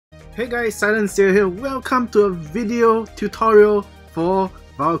Hey guys, SilentCiel here. Welcome to a video tutorial for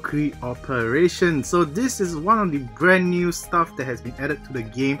Valkyrie Operation. So this is one of the brand new stuff that has been added to the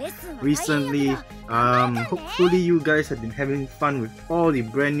game recently. Hopefully you guys have been having fun with all the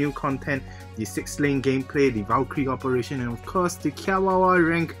brand new content, the 6-lane gameplay, the Valkyrie Operation, and of course the Kawawa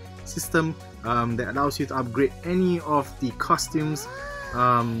rank system that allows you to upgrade any of the costumes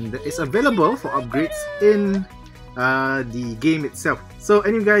that is available for upgrades in the game itself. So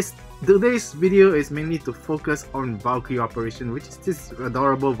anyway guys, today's video is mainly to focus on Valkyrie Operation, which is this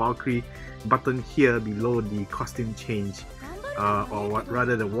adorable Valkyrie button here below the costume change, or what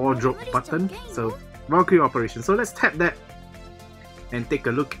rather the wardrobe button. So Valkyrie Operation. So let's tap that and take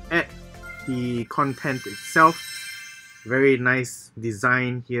a look at the content itself. Very nice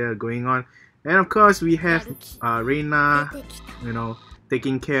design here going on, and of course we have Reina,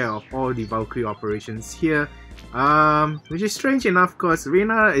 taking care of all the Valkyrie operations here. Which is strange enough because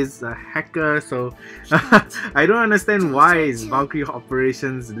Reina is a hacker, so I don't understand why is Valkyrie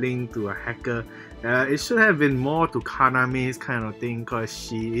operations linked to a hacker. It should have been more to Kaname's kind of thing, because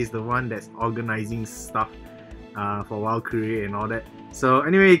she is the one that's organizing stuff for Valkyrie and all that. So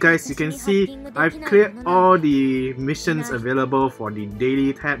anyway guys, you can see I've cleared all the missions available for the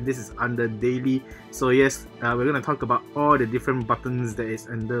daily tab. This is under daily. So yes, we're going to talk about all the different buttons that is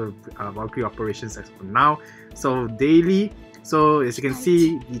under Valkyrie operations as for now. So daily, so as you can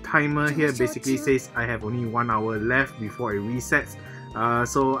see, the timer here basically says I have only 1 hour left before it resets.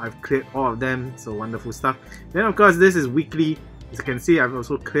 So I've cleared all of them, so wonderful stuff. Then of course this is weekly. As you can see, I've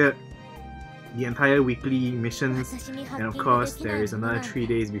also cleared the entire weekly missions, and of course there is another 3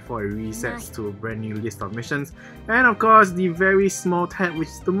 days before it resets to a brand new list of missions. And of course the very small tab, which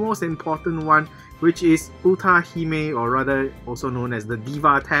is the most important one, which is UtaHime, or rather also known as the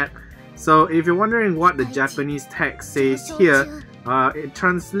Diva tab. So if you're wondering what the Japanese text says here, it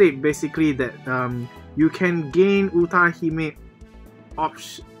translates basically that you can gain UtaHime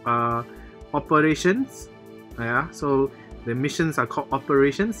operations. So the missions are called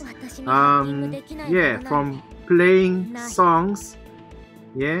operations. From playing songs.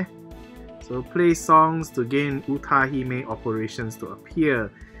 So play songs to gain UtaHime operations to appear.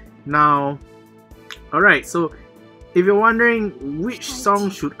 Now, alright, so if you're wondering which song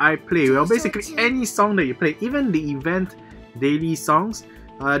should I play, well basically any song that you play, even the event daily songs,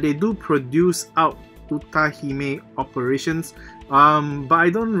 they do produce out UtaHime operations, but I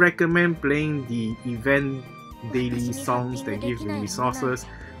don't recommend playing the event daily songs that give the resources.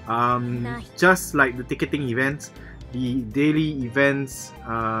 Just like the ticketing events, the daily events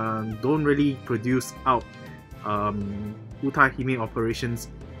don't really produce out UtaHime operations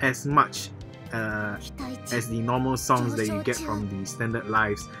as much as the normal songs that you get from the standard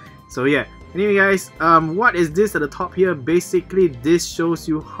lives. So yeah, anyway guys, what is this at the top here? Basically this shows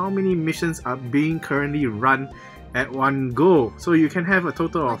you how many missions are being currently run at one go. So you can have a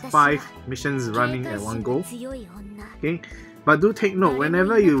total of 5 missions running at one go. Okay, but do take note,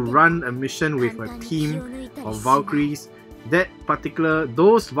 whenever you run a mission with a team of Valkyries,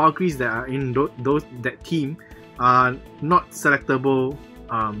 those Valkyries that are in that team are not selectable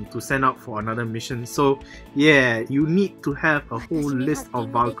to send out for another mission. So yeah, you need to have a whole list of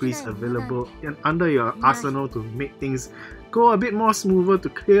Valkyries available and under your arsenal to make things go a bit more smoother, to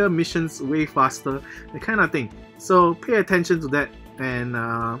clear missions way faster, that kind of thing. So pay attention to that and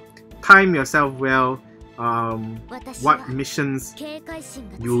time yourself well, what missions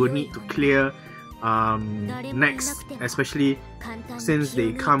you will need to clear next, especially since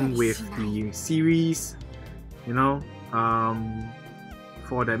they come with the series,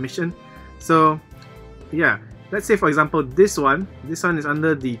 for that mission. So yeah, let's say for example this one is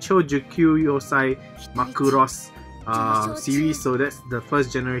under the Chojuku Yosai Macross series, so that's the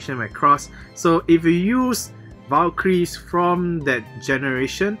first generation Macross. So if you use Valkyries from that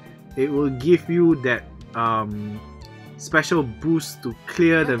generation, it will give you that special boost to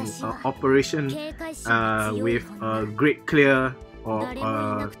clear the operation with a great clear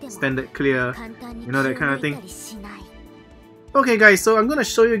or standard clear, that kind of thing. Okay guys, so I'm gonna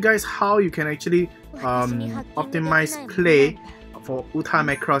show you guys how you can actually optimize play for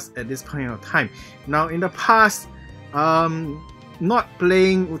Macross at this point of time. Now in the past, not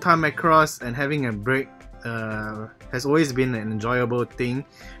playing Macross and having a break has always been an enjoyable thing.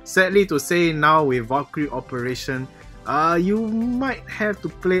 Sadly to say, now with Valkyrie Operation, you might have to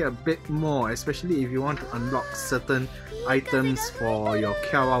play a bit more, especially if you want to unlock certain items for your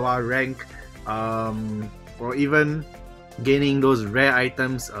Kawawa rank, or even gaining those rare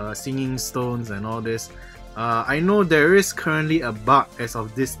items, singing stones and all this. I know there is currently a bug as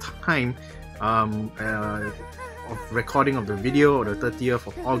of this time of recording of the video, or the 30th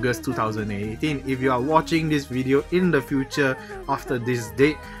of August 2018. If you are watching this video in the future after this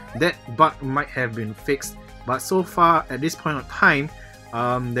date, that bug might have been fixed. But so far at this point of time,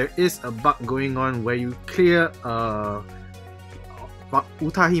 there is a bug going on where you clear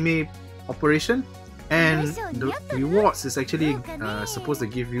UtaHime Operation, and the rewards is actually supposed to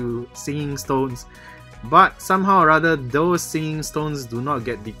give you singing stones, but somehow or other those singing stones do not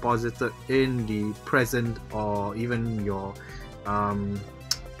get deposited in the present or even your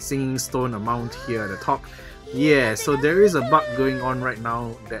singing stone amount here at the top. Yeah, so there is a bug going on right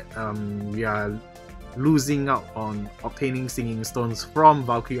now that we are losing out on obtaining singing stones from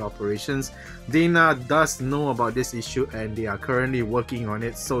Valkyrie Operations. Dana does know about this issue and they are currently working on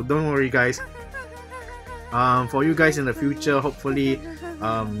it, so don't worry guys. For you guys in the future, hopefully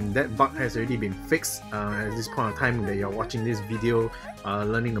that bug has already been fixed at this point of time that you're watching this video,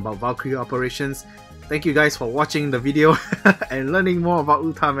 learning about Valkyrie Operations. Thank you guys for watching the video and learning more about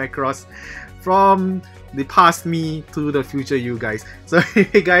Macross from the past me to the future you guys. So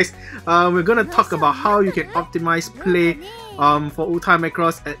anyway guys, we're gonna talk about how you can optimize play for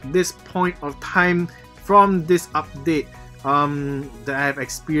Macross at this point of time from this update that I have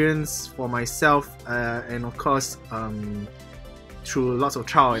experienced for myself, and of course through lots of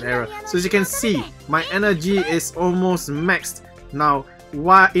trial and error. So as you can see, my energy is almost maxed now.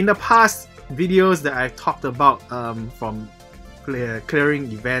 While in the past videos that I've talked about from clearing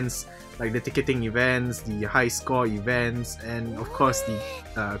events like the ticketing events, the high score events, and of course the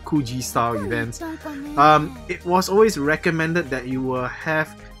Kuji style events, it was always recommended that you will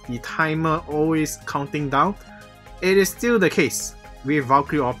have the timer always counting down. It is still the case with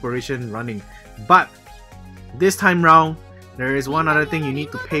Valkyrie Operation running, but this time round there is one other thing you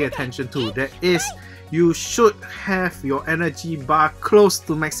need to pay attention to. That is, you should have your energy bar close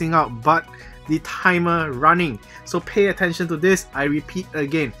to maxing out but the timer running. So pay attention to this. I repeat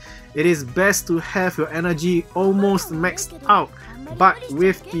again, it is best to have your energy almost maxed out but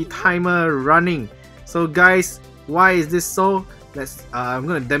with the timer running. So guys, why is this so? I'm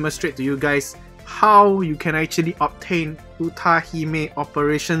going to demonstrate to you guys how you can actually obtain UtaHime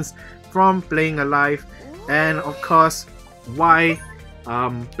Operations from playing alive, and of course why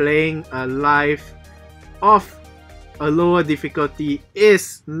playing alive of a lower difficulty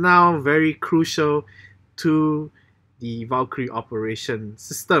is now very crucial to the Valkyrie Operation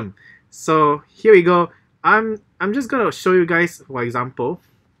system. So here we go. I'm just gonna show you guys for example.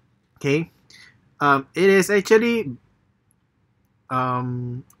 Okay, it is actually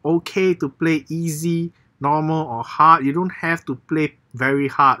okay to play easy, normal, or hard. You don't have to play very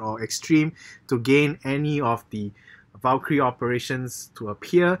hard or extreme to gain any of the Valkyrie Operations to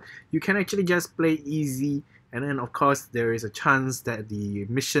appear. You can actually just play easy, and then of course there is a chance that the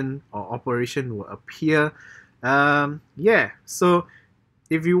mission or operation will appear. Yeah, so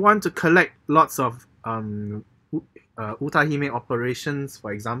if you want to collect lots of UtaHime Operations,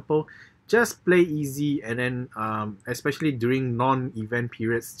 for example, just play easy, and then especially during non-event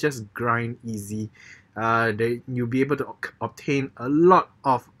periods, just grind easy. You'll be able to obtain a lot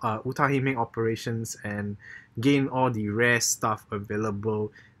of UtaHime Operations and gain all the rare stuff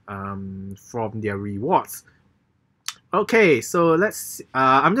available from their rewards. Okay, so let's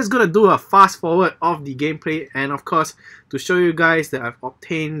I'm just gonna do a fast forward of the gameplay, and of course to show you guys that I've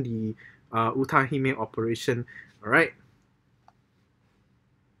obtained the UtaHime Operation. Alright,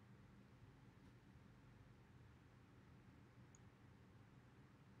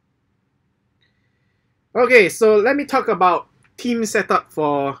 okay, so let me talk about team setup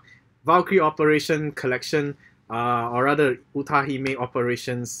for Valkyrie Operation collection, or rather UtaHime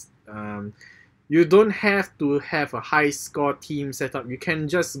Operations. You don't have to have a high score team setup. You can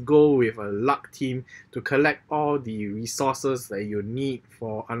just go with a luck team to collect all the resources that you need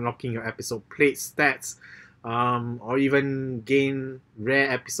for unlocking your episode plate stats, or even gain rare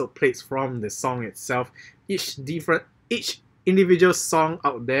episode plates from the song itself. Each individual song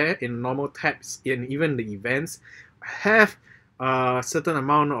out there in normal tabs and even the events have a certain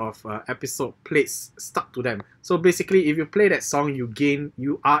amount of episode plates stuck to them. So basically, if you play that song,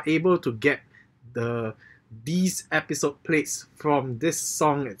 you are able to get these episode plates from this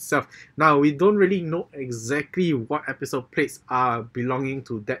song itself. Now we don't really know exactly what episode plates are belonging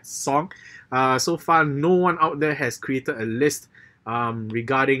to that song. So far no one out there has created a list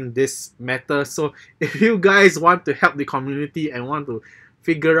regarding this matter. So if you guys want to help the community and want to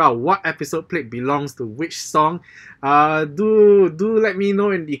figure out what episode plate belongs to which song, do let me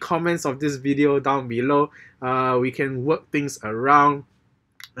know in the comments of this video down below. We can work things around,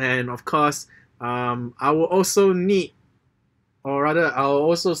 and of course I will also need, or rather I'll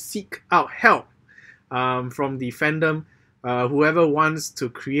also seek out help from the fandom. Whoever wants to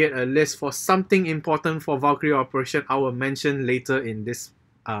create a list for something important for Valkyrie Operation, I will mention later in this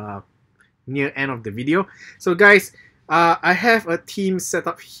near end of the video. So guys, I have a team set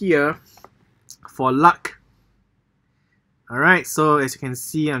up here for luck. Alright, so as you can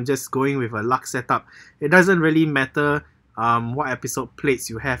see, I'm just going with a luck setup. It doesn't really matter what episode plates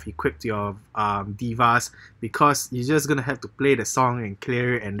you have equipped to your divas, because you're just gonna have to play the song and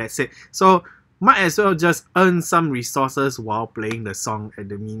clear it, and that's it. So might as well just earn some resources while playing the song at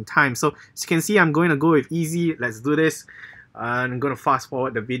the meantime. So as you can see, I'm going to go with easy. Let's do this. I'm going to fast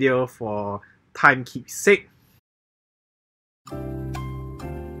forward the video for timekeep's sake.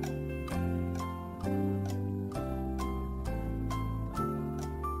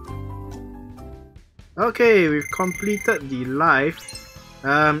 Okay, we've completed the live.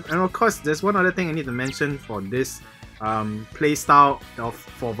 And of course, there's one other thing I need to mention for this playstyle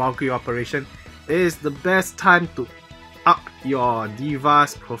for Valkyrie Operation. It is the best time to up your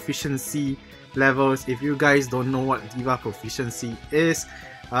Diva's proficiency levels. If you guys don't know what Diva Proficiency is,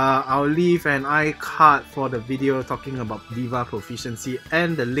 I'll leave an iCard for the video talking about Diva Proficiency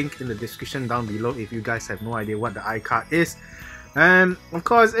and the link in the description down below if you guys have no idea what the iCard is. And of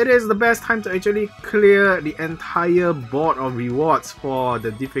course, it is the best time to actually clear the entire board of rewards for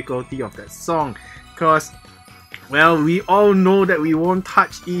the difficulty of that song, because, well, we all know that we won't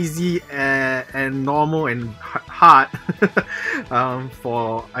touch easy and normal and hard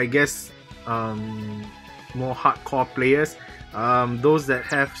for, I guess, more hardcore players. Those that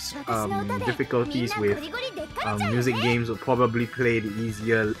have difficulties with music games will probably play the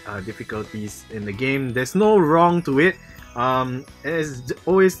easier difficulties in the game. There's no wrong to it. It is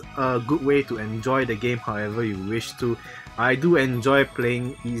always a good way to enjoy the game however you wish to. I do enjoy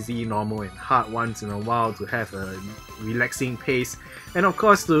playing easy, normal and hard once in a while to have a relaxing pace, and of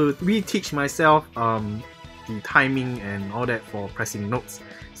course to reteach myself the timing and all that for pressing notes.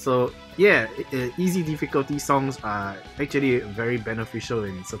 So yeah, easy difficulty songs are actually very beneficial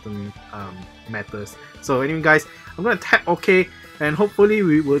in certain matters. So anyway guys, I'm gonna tap OK, and hopefully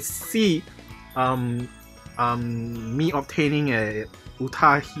we will see me obtaining a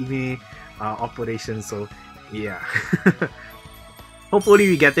UtaHime Operation. So yeah, hopefully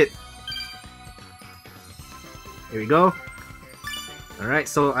we get it. Here we go. Alright,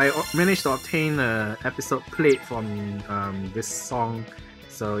 so I managed to obtain an episode plate from this song.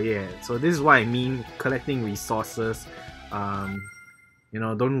 So yeah, so this is what I mean collecting resources. You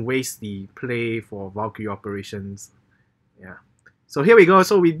know, don't waste the play for Valkyrie Operations. Yeah. So here we go.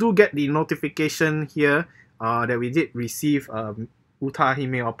 So we do get the notification here that we did receive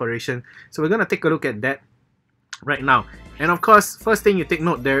UtaHime Operation. So we're gonna take a look at that right now. And of course, first thing you take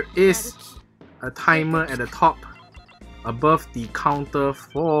note, there is a timer at the top above the counter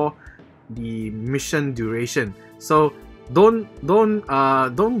for the mission duration. So don't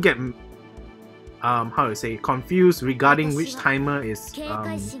get how to say confused regarding which timer is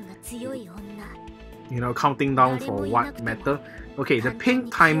you know, counting down for what matter. Okay, the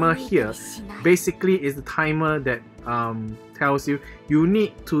pink timer here basically is the timer that tells you you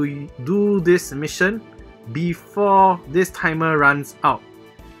need to do this mission before this timer runs out.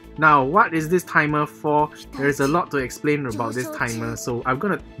 Now, what is this timer for? There's a lot to explain about this timer, so I'm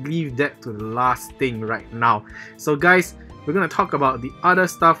gonna leave that to the last thing right now. So guys, we're gonna talk about the other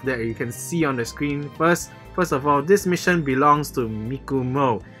stuff that you can see on the screen. First of all, this mission belongs to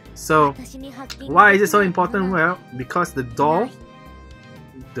Mikumo. So why is it so important? Well, because the doll,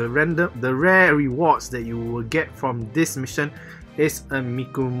 the rare rewards that you will get from this mission is a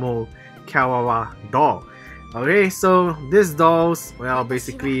Mikumo Kawawa doll. Okay, so this dolls, well,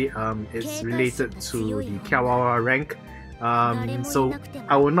 basically it's related to the Kawawa rank. So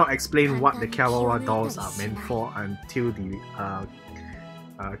I will not explain what the Kawawa dolls are meant for until the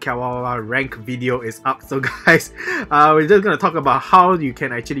Kawawa rank video is up. So guys, we're just gonna talk about how you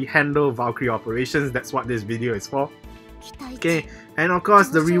can actually handle Valkyrie operations. That's what this video is for. Okay, and of course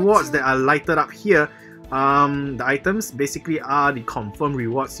the rewards that are lighted up here, the items basically are the confirmed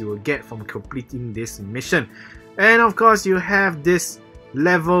rewards you will get from completing this mission. And of course you have this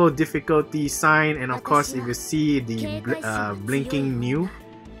level difficulty sign, and of course if you see the blinking new,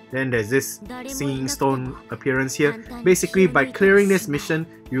 then there's this singing stone appearance here. Basically by clearing this mission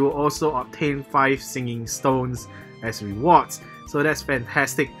you will also obtain 5 singing stones as rewards, so that's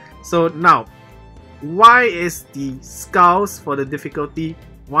fantastic. So now, why is the skulls for the difficulty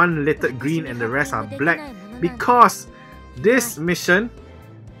one littered green and the rest are black? Because this mission,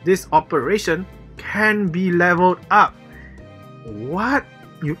 this operation can be leveled up. What?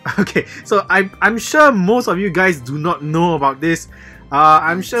 Okay, so I'm sure most of you guys do not know about this.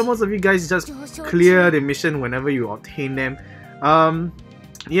 I'm sure most of you guys just clear the mission whenever you obtain them.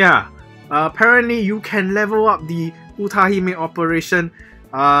 Yeah, apparently you can level up the UtaHime Operation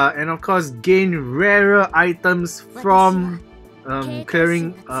and of course gain rarer items from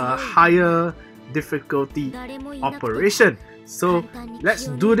clearing a higher difficulty operation. So let's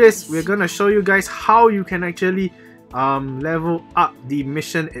do this. We're gonna show you guys how you can actually level up the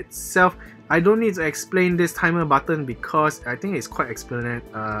mission itself. I don't need to explain this timer button because I think it's quite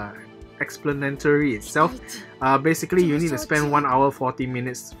explanatory itself. Basically, you need to spend 1 hour 40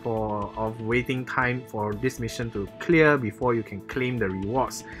 minutes of waiting time for this mission to clear before you can claim the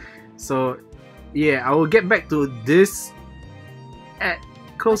rewards. So yeah, I will get back to this at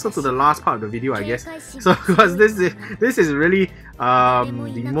closer to the last part of the video, I guess. So because this is really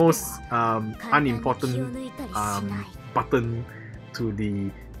the most unimportant button to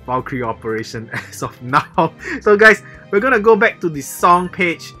the Valkyrie operation as of now. So guys, we're gonna go back to the song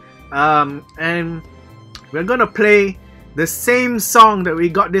page and we're gonna play the same song that we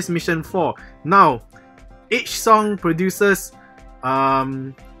got this mission for. Now each song produces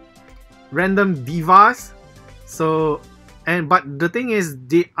random divas, so but the thing is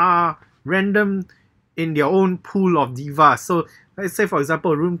they are random in their own pool of divas. So let's say for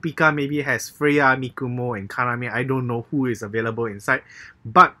example Rune Pika maybe has Freya, Mikumo and Kaname. I don't know who is available inside,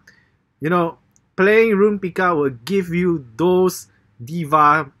 but you know, playing Rune Pika will give you those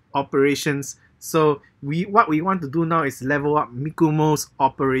diva operations. So what we want to do now is level up Mikumo's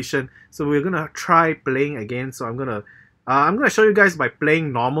operation. So we're gonna try playing again. So I'm gonna show you guys by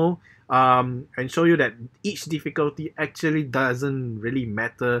playing normal and show you that each difficulty actually doesn't really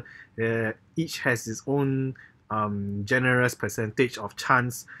matter. Each has its own generous percentage of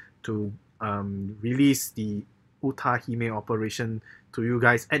chance to release the UtaHime operation to you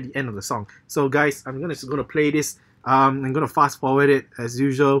guys at the end of the song. So guys, I'm gonna play this. I'm gonna fast forward it as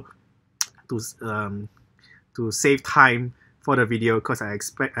usual to save time for the video, because I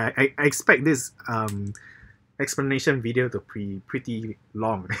expect this explanation video to be pretty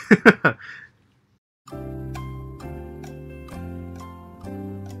long.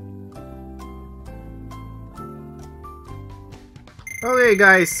 Okay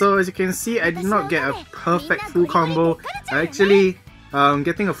guys, so as you can see, I did not get a perfect full combo. Actually,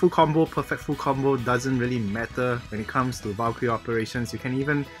 getting a full combo, perfect full combo doesn't really matter when it comes to Valkyrie operations. You can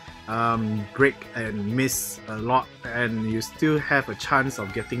even break and miss a lot and you still have a chance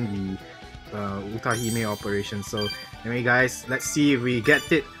of getting the UtaHime operation. So anyway guys, let's see if we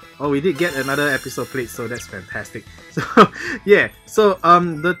get it. Oh, we did get another episode plate, so that's fantastic. So yeah, so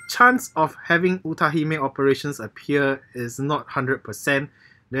the chance of having UtaHime operations appear is not 100%.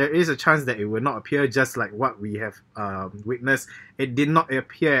 There is a chance that it will not appear, just like what we have witnessed. It did not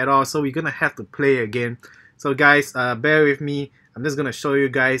appear at all, so we're gonna have to play again. So guys, bear with me. I'm just gonna show you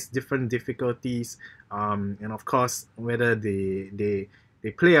guys different difficulties, and of course whether they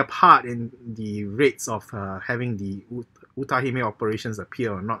play a part in the rates of having the UtaHime operations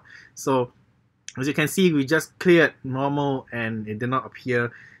appear or not. So as you can see, we just cleared normal and it did not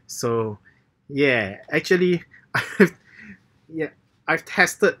appear. So yeah, actually I've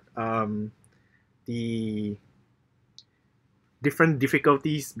tested the different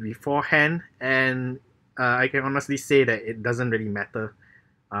difficulties beforehand, and I can honestly say that it doesn't really matter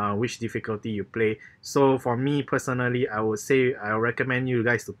which difficulty you play. So for me personally, I would say I'll recommend you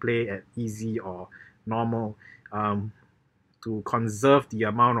guys to play at easy or normal to conserve the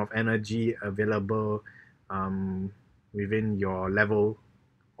amount of energy available within your level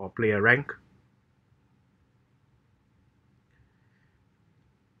or player rank.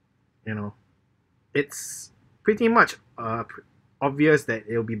 You know, it's pretty much obvious that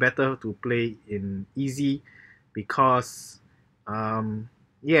it'll be better to play in easy because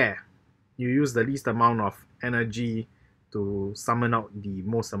yeah, you use the least amount of energy to summon out the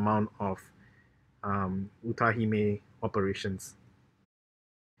most amount of UtaHime operations.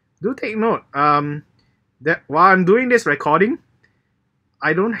 Do take note that while I'm doing this recording,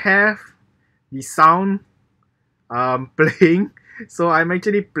 I don't have the sound playing, so I'm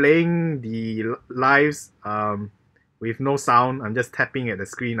actually playing the lives with no sound. I'm just tapping at the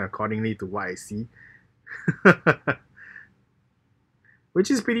screen accordingly to what I see. Which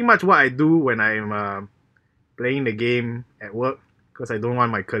is pretty much what I do when I'm playing the game at work, because I don't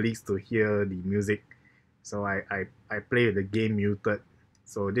want my colleagues to hear the music. So I play with the game muted.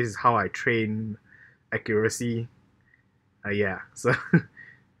 So this is how I train accuracy. Yeah, so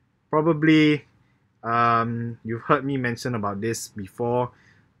probably you've heard me mention about this before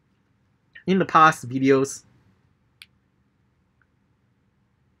in the past videos.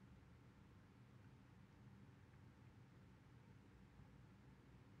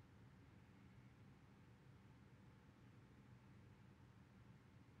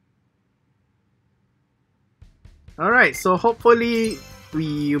 Alright, so hopefully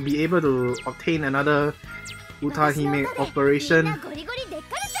we'll be able to obtain another UtaHime Operation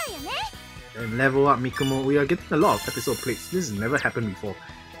and level up Mikumo. We are getting a lot of episode plates. This has never happened before.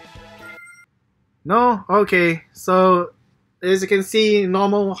 No? Okay, so as you can see,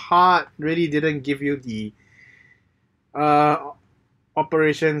 normal hard really didn't give you the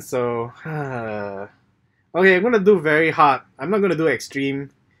operation, so okay, I'm gonna do very hard. I'm not gonna do extreme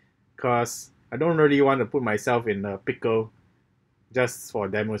because I don't really want to put myself in a pickle just for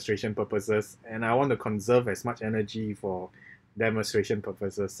demonstration purposes, and I want to conserve as much energy for demonstration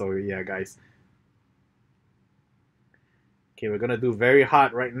purposes. So yeah, guys. Okay, we're gonna do very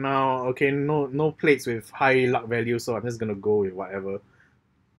hard right now. Okay, no plates with high luck value, so I'm just gonna go with whatever.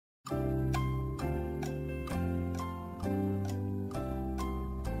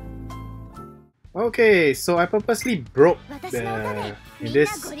 Okay, so I purposely broke in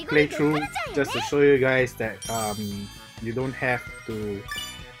this playthrough just to show you guys that you don't have to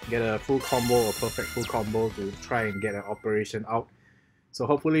get a full combo or perfect full combo to try and get an operation out. So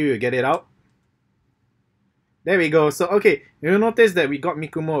hopefully we'll get it out. There we go. So okay, you'll notice that we got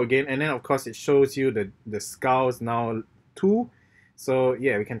Mikumo again, and then of course it shows you the skulls now 2. So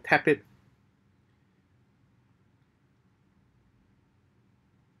yeah, we can tap it.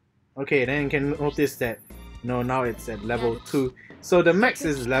 Okay, then you can notice that now it's at level 2. So the max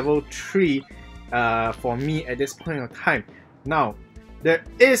is level 3 for me at this point of time. Now, there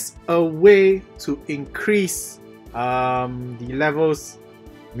is a way to increase the level's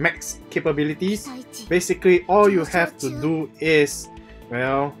max capabilities. Basically, all you have to do is,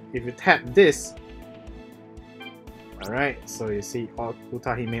 well, if you tap this, alright, so you see all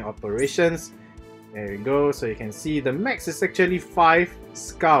UtaHime Operations. There we go, so you can see the max is actually 5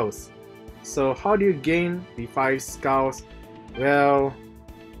 skulls. So how do you gain the 5 skulls? Well,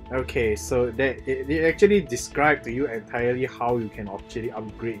 okay, so that it actually described to you entirely how you can actually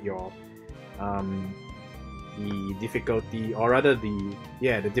upgrade your the difficulty, or rather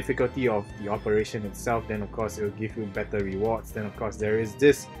the difficulty of the operation itself. Then of course it will give you better rewards. Then of course there is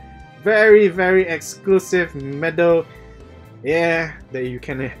this very exclusive medal, that you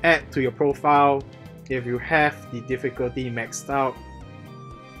can add to your profile if you have the difficulty maxed out.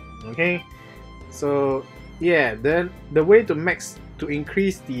 Okay, so yeah, then the way to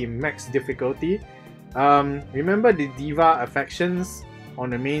increase the max difficulty, remember the Diva affections on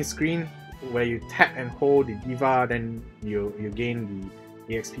the main screen where you tap and hold the Diva, then you gain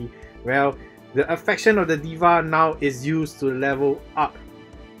the EXP. Well, the affection of the Diva now is used to level up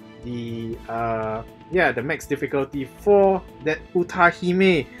the the max difficulty for that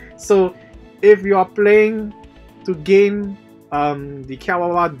UtaHime. So if you are playing to gain the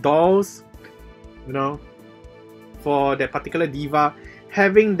Kawawa dolls, for that particular Diva,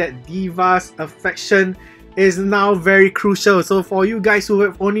 having that Diva's affection is now very crucial. So for you guys who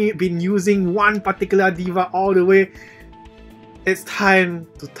have only been using one particular Diva all the way, it's time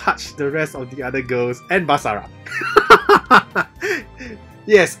to touch the rest of the other girls and Basara.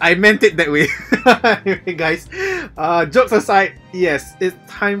 Yes, I meant it that way. Anyway, guys, jokes aside, yes, it's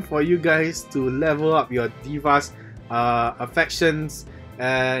time for you guys to level up your Diva's affections,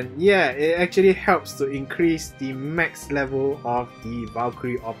 and yeah, it actually helps to increase the max level of the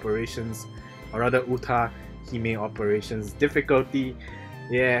Valkyrie operations, or rather UtaHime Operations difficulty.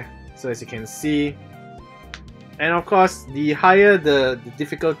 Yeah, so as you can see, and of course the higher the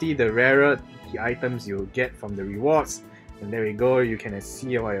difficulty, the rarer the items you'll get from the rewards. And there we go, you can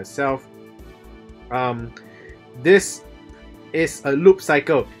see by yourself. This is a loop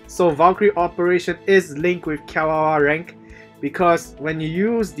cycle. So Valkyrie Operation is linked with Kawawa rank, because when you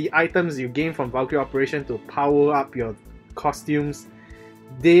use the items you gain from Valkyrie Operation to power up your costumes,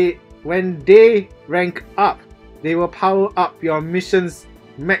 when they rank up, they will power up your mission's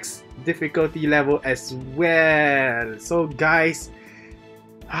max difficulty level as well. So guys,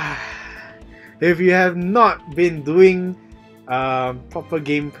 if you have not been doing proper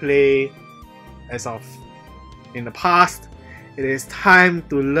gameplay as of in the past, it is time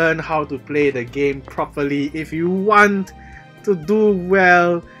to learn how to play the game properly if you want to do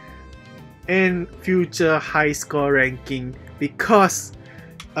well in future high score ranking, because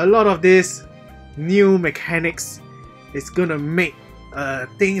a lot of this new mechanics is gonna make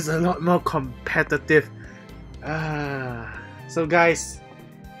things a lot more competitive. So guys,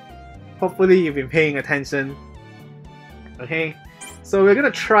 hopefully you've been paying attention. Okay, so we're gonna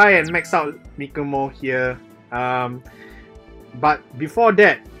try and max out Mikumo here, but before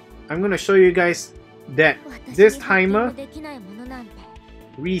that, I'm gonna show you guys that this timer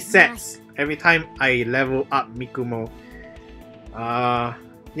resets every time I level up Mikumo.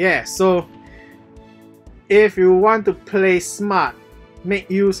 Yeah, so if you want to play smart, make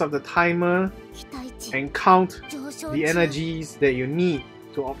use of the timer and count the energies that you need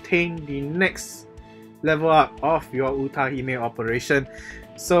to obtain the next level up of your UtaHime operation.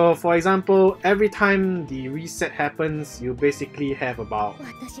 So for example, every time the reset happens, you basically have about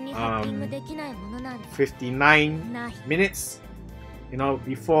 59 minutes, you know,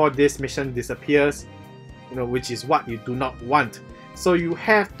 before this mission disappears, you know, which is what you do not want. So you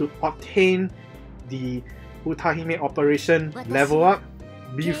have to obtain the UtaHime operation level up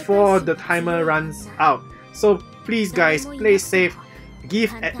before the timer runs out. So please guys, play safe.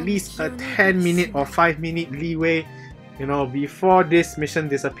 Give at least a 10-minute or 5-minute leeway, you know, before this mission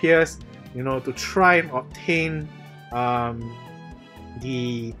disappears, you know, to try and obtain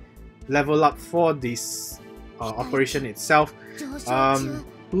the level up for this operation itself.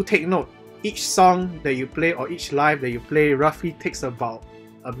 Do take note, each song that you play or each live that you play roughly takes about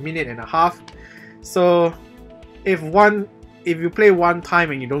a minute and a half. So if you play one time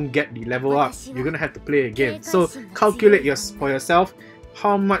and you don't get the level up, you're gonna have to play again. So calculate for yourself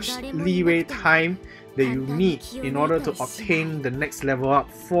how much leeway time that you need in order to obtain the next level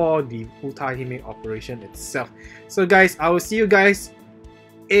up for the UtaHime operation itself. So guys, I will see you guys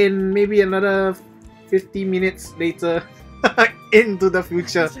in maybe another 50 minutes later into the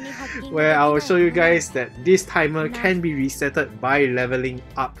future, where I will show you guys that this timer can be resetted by leveling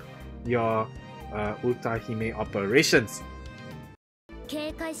up your UtaHime operations.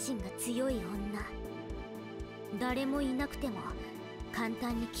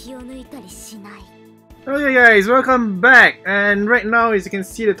 Okay guys, welcome back, and right now as you can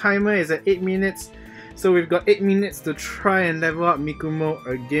see the timer is at 8 minutes, so we've got 8 minutes to try and level up Mikumo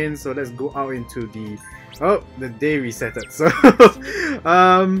again. So let's go out into the day resetted. So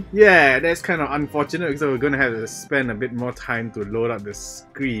yeah, that's kind of unfortunate, so we're gonna have to spend a bit more time to load up the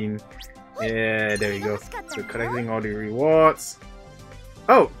screen. Yeah, there we go. So collecting all the rewards.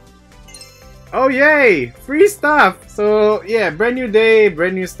 Oh yay! Free stuff! So yeah, brand new day,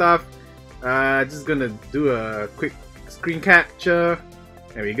 brand new stuff. Just gonna do a quick screen capture.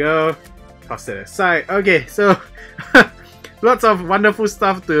 There we go. Toss it aside. Okay, so lots of wonderful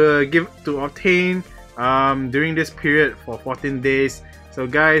stuff to obtain during this period for 14 days. So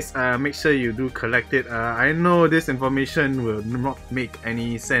guys, make sure you do collect it. I know this information will not make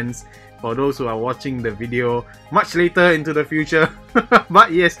any sense for those who are watching the video much later into the future.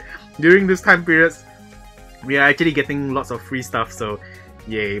 But yes, during this time periods, we are actually getting lots of free stuff, so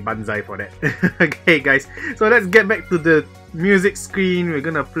yay, banzai for that. Okay guys, so let's get back to the music screen. We're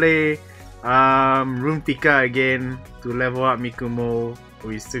gonna play Room Tika again to level up Mikumo.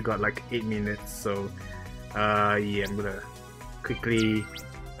 We still got like 8 minutes, so yeah, I'm gonna quickly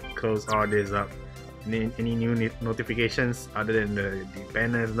close all this up. Any new notifications other than the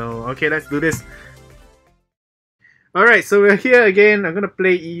banners? No. Okay, let's do this. Alright, so we're here again. I'm gonna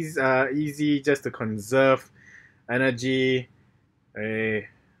play easy just to conserve energy.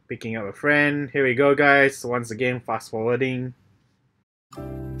 Picking up a friend. Here we go guys. Once again, fast forwarding.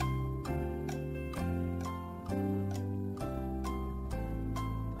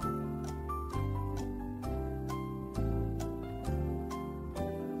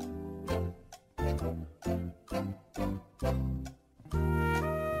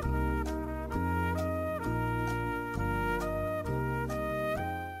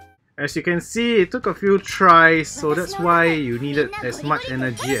 As you can see, it took a few tries, so that's why you needed as much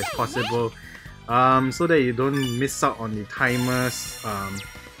energy as possible, so that you don't miss out on the timer's,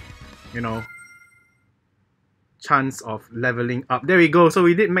 you know, chance of leveling up. There we go. So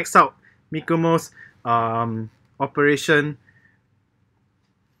we did max out Mikumo's operation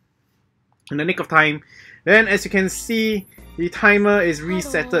in the nick of time. Then, as you can see, the timer is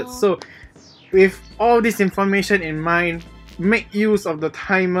resetted. So with all this information in mind, make use of the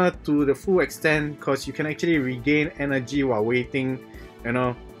timer to the full extent, because you can actually regain energy while waiting, you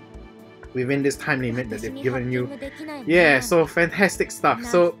know, within this time limit that they've given you. Yeah, so fantastic stuff.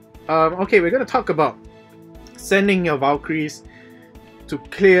 So okay, we're gonna talk about sending your Valkyries to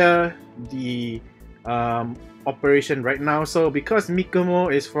clear the operation right now. So because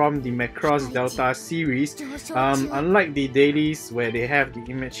Mikumo is from the Macross Delta series, unlike the dailies where they have the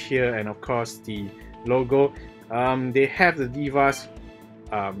image here and of course the logo, they have the Diva's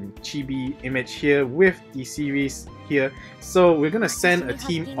chibi image here with the series here. So we're gonna send a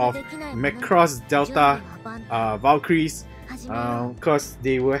team of Macross Delta Valkyries, because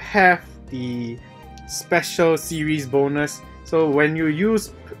they will have the special series bonus. So when you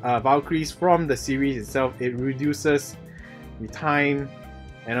use Valkyries from the series itself, it reduces the time,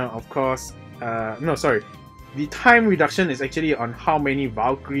 and of course, no, sorry, the time reduction is actually on how many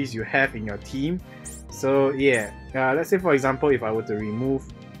Valkyries you have in your team. So yeah, let's say for example, if I were to remove,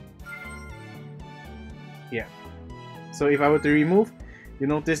 yeah, so if I were to remove, you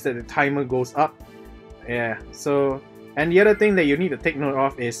notice that the timer goes up. Yeah, so, and the other thing that you need to take note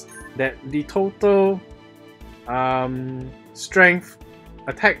of is that the total strength,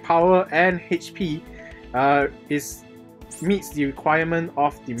 attack power, and HP meets the requirement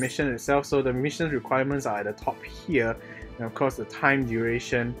of the mission itself. So the mission requirements are at the top here, and of course the time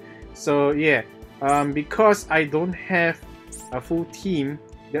duration. So yeah, because I don't have a full team,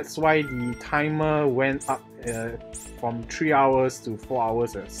 that's why the timer went up from 3 hours to 4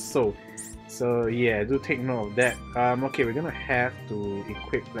 hours or so. So yeah, do take note of that. Okay, we're gonna have to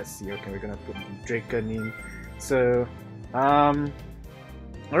equip, let's see, okay, we're gonna put the Draken in. So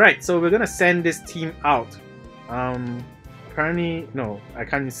alright, so we're gonna send this team out. Apparently, no, I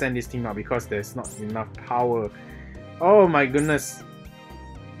can't send this team out because there's not enough power. Oh my goodness,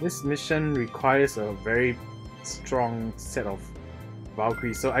 this mission requires a very strong set of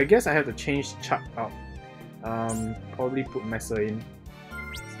Valkyrie, so I guess I have to change Chuck out. Probably put Messer in.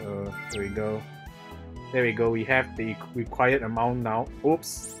 So there we go. There we go. We have the required amount now.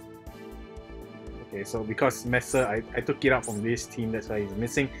 Oops. Okay, so because Messer, I took it out from this team, that's why he's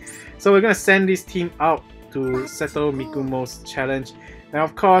missing. So we're gonna send this team out to settle Mikumo's challenge. Now,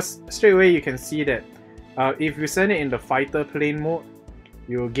 of course, straight away you can see that if you send it in the fighter plane mode,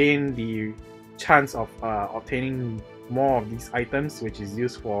 you'll gain the chance of obtaining more of these items, which is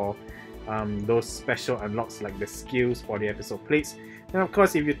used for those special unlocks like the skills for the episode plates. And of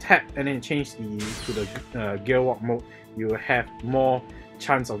course, if you tap and then change to the gearwalk mode, you will have more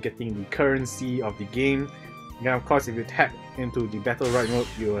chance of getting the currency of the game. And of course, if you tap into the battle ride mode,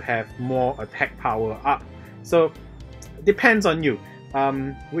 you will have more attack power up. So it depends on you.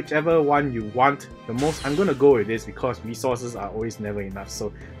 Whichever one you want the most. I'm gonna go with this because resources are always never enough.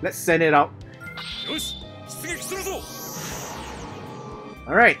 So let's send it out.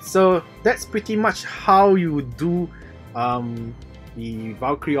 Alright, so that's pretty much how you do the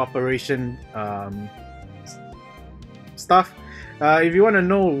Valkyrie operation stuff. If you want to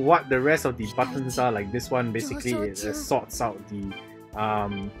know what the rest of the buttons are, like this one, basically it sorts out the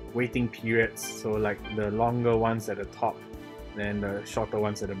waiting periods. So like the longer ones at the top, then the shorter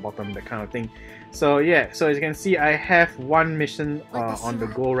ones at the bottom, that kind of thing. So yeah, so as you can see, I have one mission on the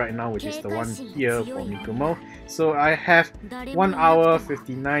go right now, which is the one here for Mikumo. So I have 1 hour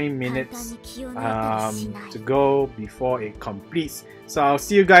 59 minutes to go before it completes. So I'll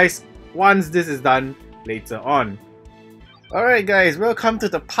see you guys once this is done later on. Alright guys, welcome to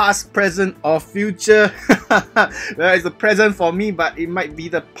the past, present or future. Well, it's the present for me, but it might be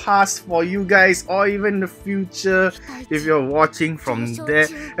the past for you guys, or even the future if you're watching from there.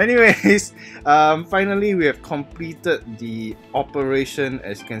 Anyways, finally we have completed the operation.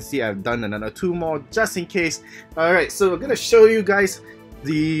 As you can see, I've done another 2 more just in case. Alright, so we're gonna show you guys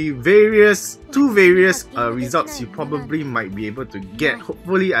the two various results you probably might be able to get.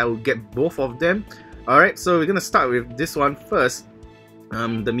 Hopefully I will get both of them. Alright, so we're gonna start with this one first,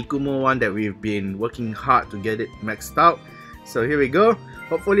 the Mikumo one that we've been working hard to get it maxed out. So here we go.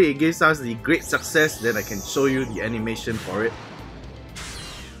 Hopefully it gives us the great success, then I can show you the animation for it.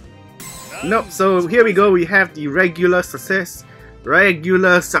 Nope, so here we go, we have the regular success.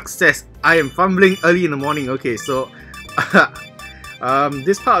 Regular success. I am fumbling early in the morning. Okay, so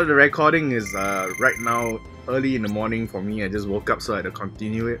this part of the recording is right now early in the morning for me. I just woke up, so I had to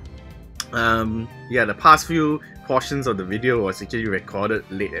continue it. Yeah, the past few portions of the video was actually recorded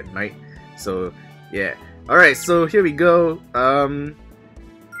late at night, so yeah. Alright, so here we go.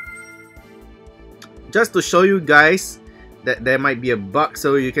 Just to show you guys that there might be a bug,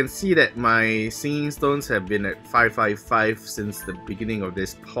 so you can see that my singing stones have been at 555 since the beginning of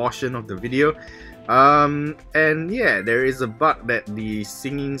this portion of the video. And yeah, there is a bug that the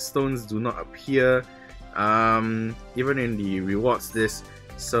singing stones do not appear even in the rewards list.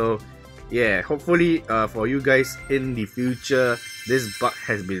 So yeah, hopefully for you guys in the future, this bug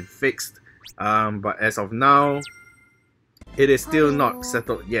has been fixed. But as of now, it is still not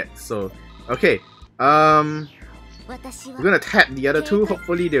settled yet. So okay, we're gonna tap the other two.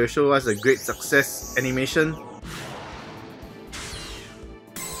 Hopefully they will show us a great success animation.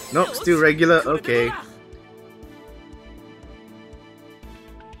 Nope, still regular. Okay.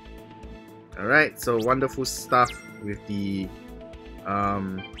 Alright, so wonderful stuff with the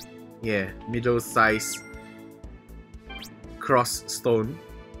yeah, middle size cross stone,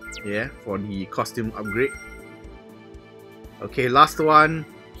 yeah, for the costume upgrade. Okay, last one.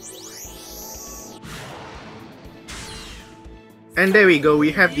 And there we go,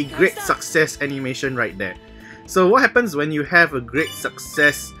 we have the great success animation right there. So what happens when you have a great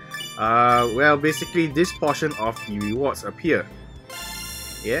success well, basically this portion of the rewards appear.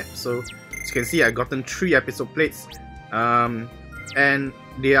 Yeah, so as you can see, I've gotten 3 episode plates, and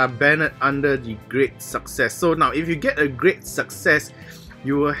they are banned under the great success. So now if you get a great success,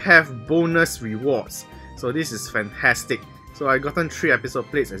 you will have bonus rewards. So this is fantastic. So I gotten 3 episode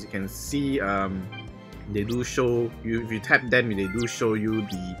plates. As you can see, they do show you, if you tap them, they do show you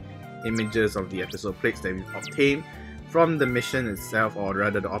the images of the episode plates that we've obtained from the mission itself, or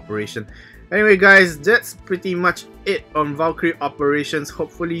rather the operation. Anyway guys, that's pretty much it on Valkyrie operations.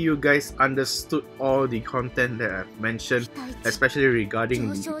 Hopefully you guys understood all the content that I've mentioned, especially regarding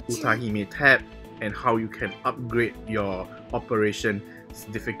the UtaHime tab and how you can upgrade your operation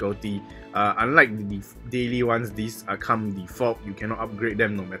difficulty. Unlike the daily ones, these come default. You cannot upgrade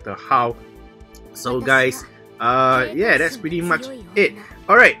them no matter how. So guys, yeah, that's pretty much it.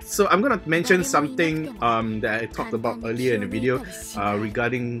 Alright, so I'm gonna mention something that I talked about earlier in the video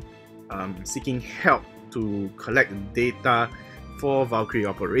regarding seeking help to collect data for Valkyrie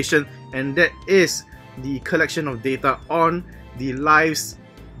operation, and that is the collection of data on the lives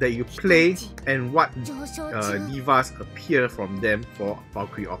that you play and what divas appear from them for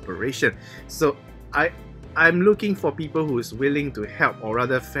Valkyrie operation. So I'm looking for people who is willing to help, or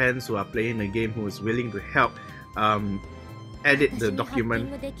rather fans who are playing the game who is willing to help edit the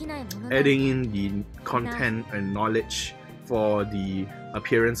document, adding in the content and knowledge for the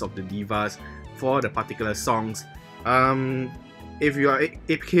appearance of the divas for the particular songs. If you are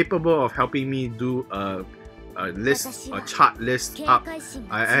capable of helping me do a chart list up,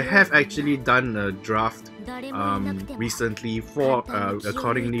 I have actually done a draft recently for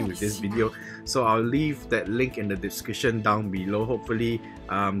accordingly with this video, so I'll leave that link in the description down below. Hopefully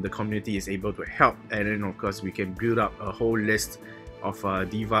the community is able to help, and then of course we can build up a whole list of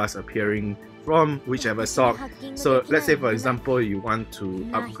divas appearing from whichever song. So let's say for example you want to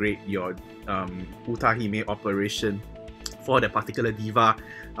upgrade your UtaHime operation for that particular diva.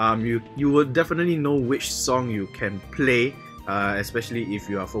 You will definitely know which song you can play, especially if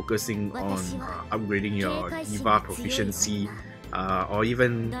you are focusing on upgrading your Diva Proficiency, or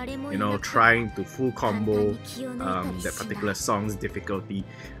even, you know, trying to full combo that particular song's difficulty.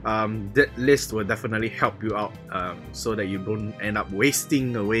 That list will definitely help you out, so that you don't end up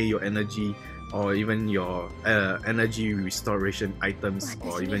wasting away your energy, or even your energy restoration items,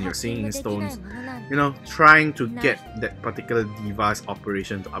 or even your singing stones, you know, trying to get that particular diva's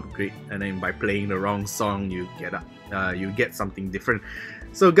operation to upgrade, and then by playing the wrong song you get something different.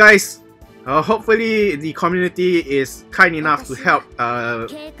 So guys, hopefully the community is kind enough to help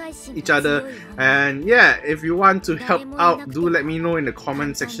each other, and yeah, if you want to help out, do let me know in the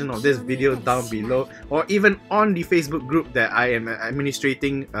comment section of this video down below, or even on the Facebook group that I am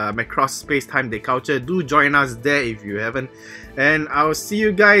administrating, Macross Space-Time Deculture. Do join us there if you haven't, and I'll see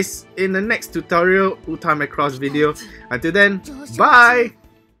you guys in the next tutorial UtaMacross video. Until then, bye!